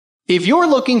If you're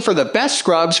looking for the best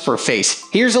scrubs for face,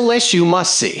 here's a list you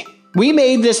must see. We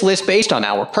made this list based on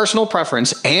our personal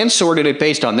preference and sorted it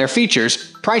based on their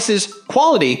features, prices,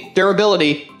 quality,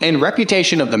 durability, and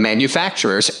reputation of the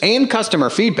manufacturers and customer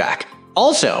feedback.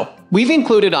 Also, we've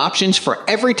included options for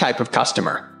every type of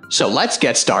customer. So let's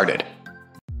get started.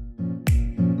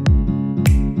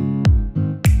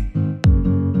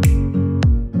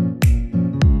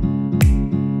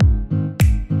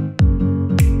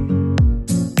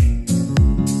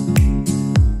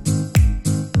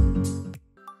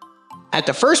 At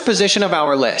the first position of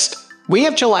our list, we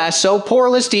have Tula's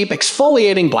Poreless Deep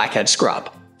Exfoliating Blackhead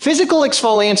Scrub. Physical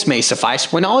exfoliants may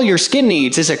suffice when all your skin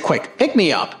needs is a quick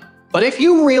pick-me-up. But if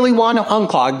you really want to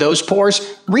unclog those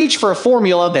pores, reach for a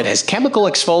formula that has chemical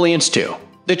exfoliants too.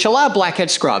 The Tula Blackhead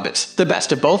Scrub is the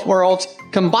best of both worlds,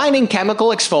 combining chemical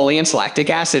exfoliants lactic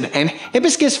acid and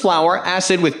hibiscus flower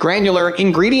acid with granular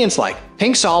ingredients like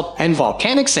pink salt and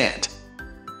volcanic sand.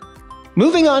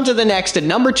 Moving on to the next at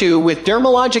number 2 with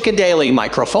Dermalogica Daily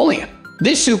Microfoliant.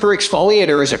 This super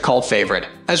exfoliator is a cult favorite,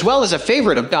 as well as a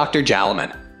favorite of Dr.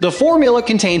 Jalaman. The formula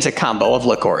contains a combo of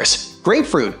licorice,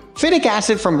 grapefruit, phytic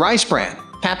acid from rice bran,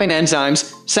 papain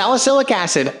enzymes, salicylic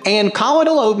acid, and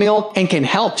colloidal oatmeal and can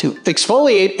help to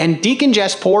exfoliate and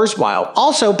decongest pores while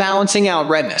also balancing out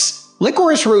redness.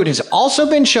 Licorice root has also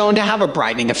been shown to have a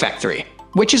brightening effect 3,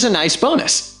 which is a nice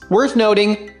bonus. Worth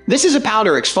noting, this is a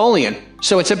powder exfoliant,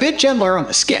 so it's a bit gentler on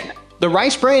the skin. The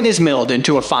rice bran is milled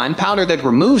into a fine powder that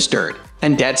removes dirt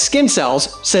and dead skin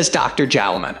cells, says Dr.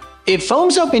 Jalaman. It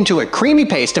foams up into a creamy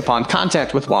paste upon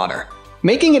contact with water,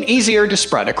 making it easier to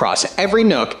spread across every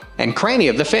nook and cranny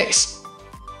of the face.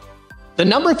 The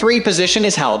number 3 position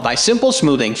is held by Simple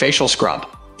Smoothing Facial Scrub.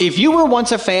 If you were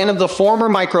once a fan of the former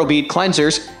microbead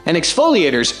cleansers and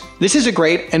exfoliators, this is a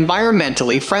great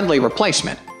environmentally friendly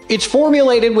replacement. It's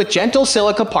formulated with gentle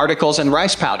silica particles and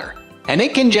rice powder, and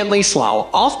it can gently slough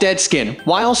off dead skin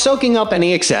while soaking up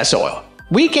any excess oil.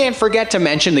 We can't forget to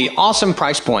mention the awesome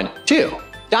price point, too.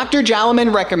 Dr.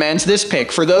 Jalaman recommends this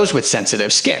pick for those with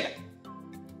sensitive skin.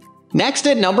 Next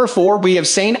at number 4 we have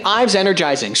St. Ives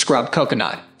Energizing Scrub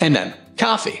Coconut, and then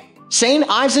Coffee. St.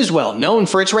 Ives is well known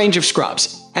for its range of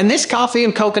scrubs, and this coffee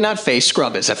and coconut face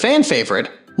scrub is a fan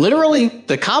favorite. Literally,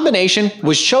 the combination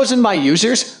was chosen by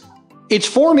users. It's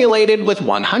formulated with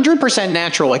 100%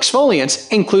 natural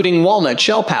exfoliants, including walnut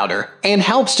shell powder, and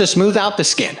helps to smooth out the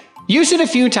skin. Use it a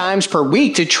few times per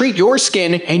week to treat your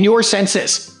skin and your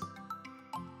senses.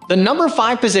 The number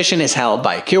 5 position is held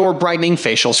by Acure Brightening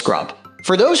Facial Scrub.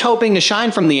 For those hoping to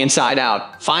shine from the inside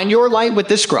out, find your light with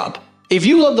this scrub. If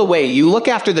you love the way you look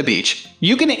after the beach,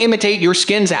 you can imitate your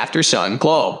skin's after-sun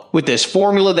glow with this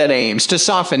formula that aims to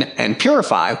soften and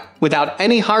purify without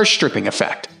any harsh stripping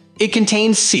effect. It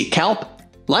contains sea kelp,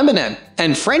 lemon,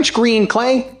 and French green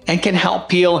clay and can help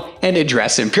peel and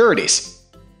address impurities.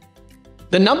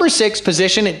 The number 6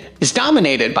 position is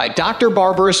dominated by Dr.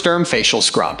 Barbara Sturm Facial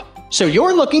Scrub. So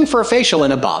you're looking for a facial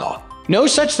in a bottle. No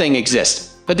such thing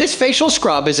exists, but this facial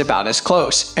scrub is about as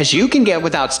close as you can get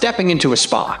without stepping into a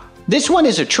spa. This one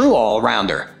is a true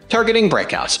all-rounder, targeting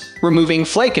breakouts, removing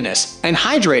flakiness, and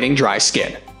hydrating dry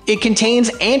skin. It contains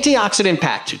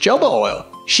antioxidant-packed jojoba oil,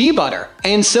 shea butter,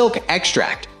 and silk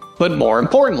extract. But more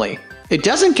importantly, it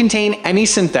doesn't contain any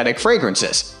synthetic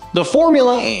fragrances. The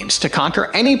formula aims to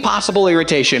conquer any possible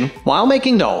irritation while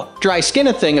making dull, dry skin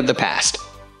a thing of the past.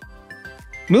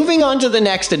 Moving on to the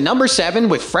next at number 7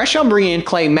 with Fresh Umbrian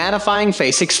Clay Mattifying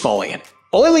Face Exfoliant.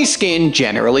 Oily skin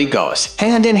generally goes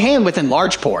hand in hand with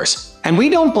enlarged pores, and we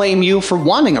don't blame you for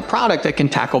wanting a product that can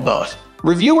tackle both.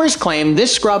 Reviewers claim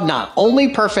this scrub not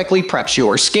only perfectly preps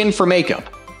your skin for makeup,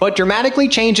 but dramatically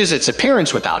changes its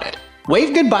appearance without it.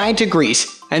 Wave goodbye to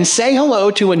grease and say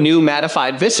hello to a new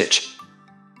mattified visage.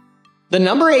 The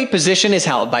number 8 position is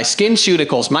held by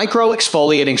SkinCeuticals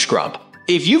Micro-Exfoliating Scrub.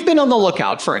 If you've been on the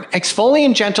lookout for an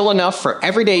exfoliant gentle enough for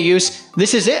everyday use,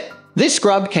 this is it. This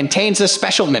scrub contains a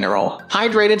special mineral,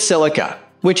 hydrated silica,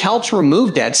 which helps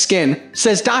remove dead skin,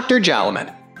 says Dr.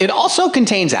 Jalaman. It also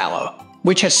contains aloe,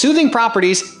 which has soothing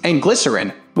properties, and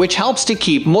glycerin, which helps to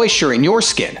keep moisture in your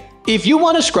skin. If you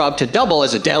want a scrub to double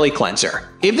as a daily cleanser,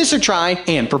 give this a try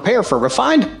and prepare for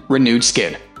refined, renewed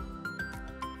skin.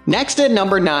 Next at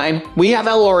number 9, we have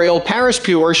L'Oreal Paris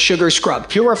Pure Sugar Scrub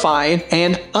Purify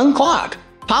and Unclog.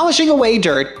 Polishing away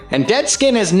dirt and dead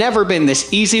skin has never been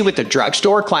this easy with the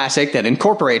drugstore classic that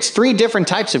incorporates 3 different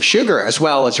types of sugar as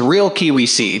well as real kiwi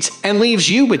seeds and leaves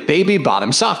you with baby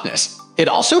bottom softness. It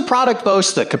also product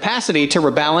boasts the capacity to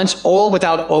rebalance oil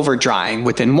without over-drying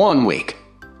within 1 week.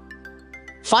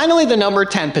 Finally, the number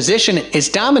 10 position is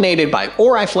dominated by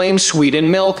Oriflame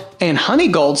Sweetened Milk and Honey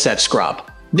Gold Set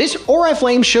Scrub. This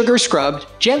Oriflame sugar scrub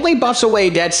gently buffs away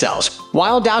dead cells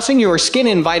while dousing your skin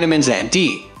in vitamins and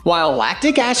D, while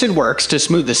lactic acid works to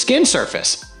smooth the skin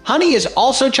surface. Honey is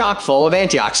also chock full of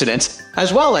antioxidants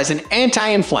as well as an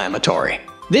anti-inflammatory.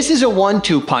 This is a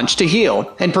 1-2 punch to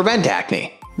heal and prevent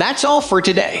acne. That's all for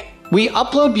today. We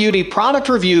upload beauty product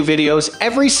review videos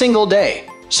every single day,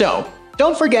 so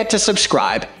don't forget to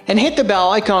subscribe and hit the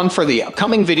bell icon for the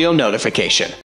upcoming video notification.